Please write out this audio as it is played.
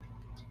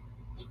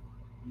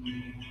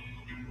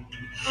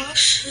I'll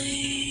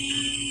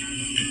sleep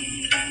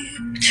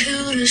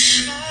till the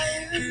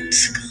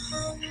sirens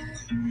come,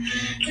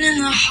 and in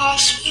the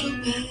hospital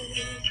bed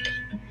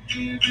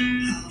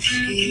I'll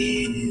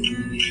feel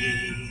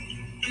real.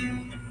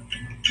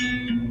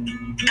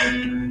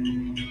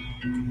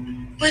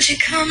 Would you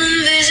come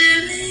and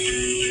visit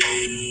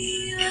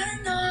me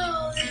when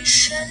all is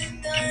said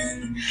and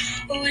done?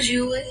 Or would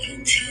you wait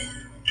until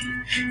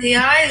the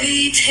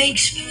ivy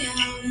takes me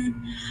out and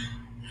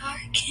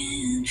I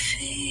can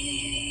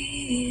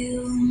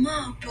feel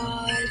my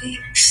body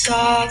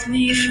stop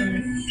me from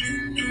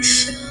leaving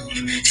myself?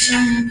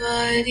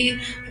 Somebody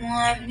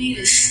want me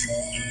to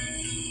stay?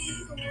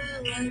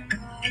 Well, I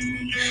got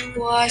me.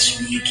 Watch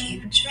me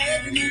keep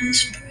driving on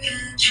this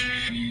bridge,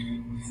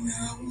 and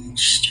I won't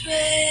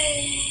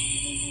stray.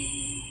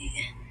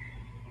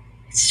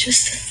 It's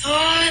just a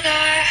thought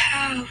I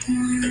have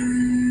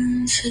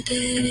once a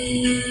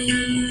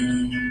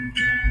day.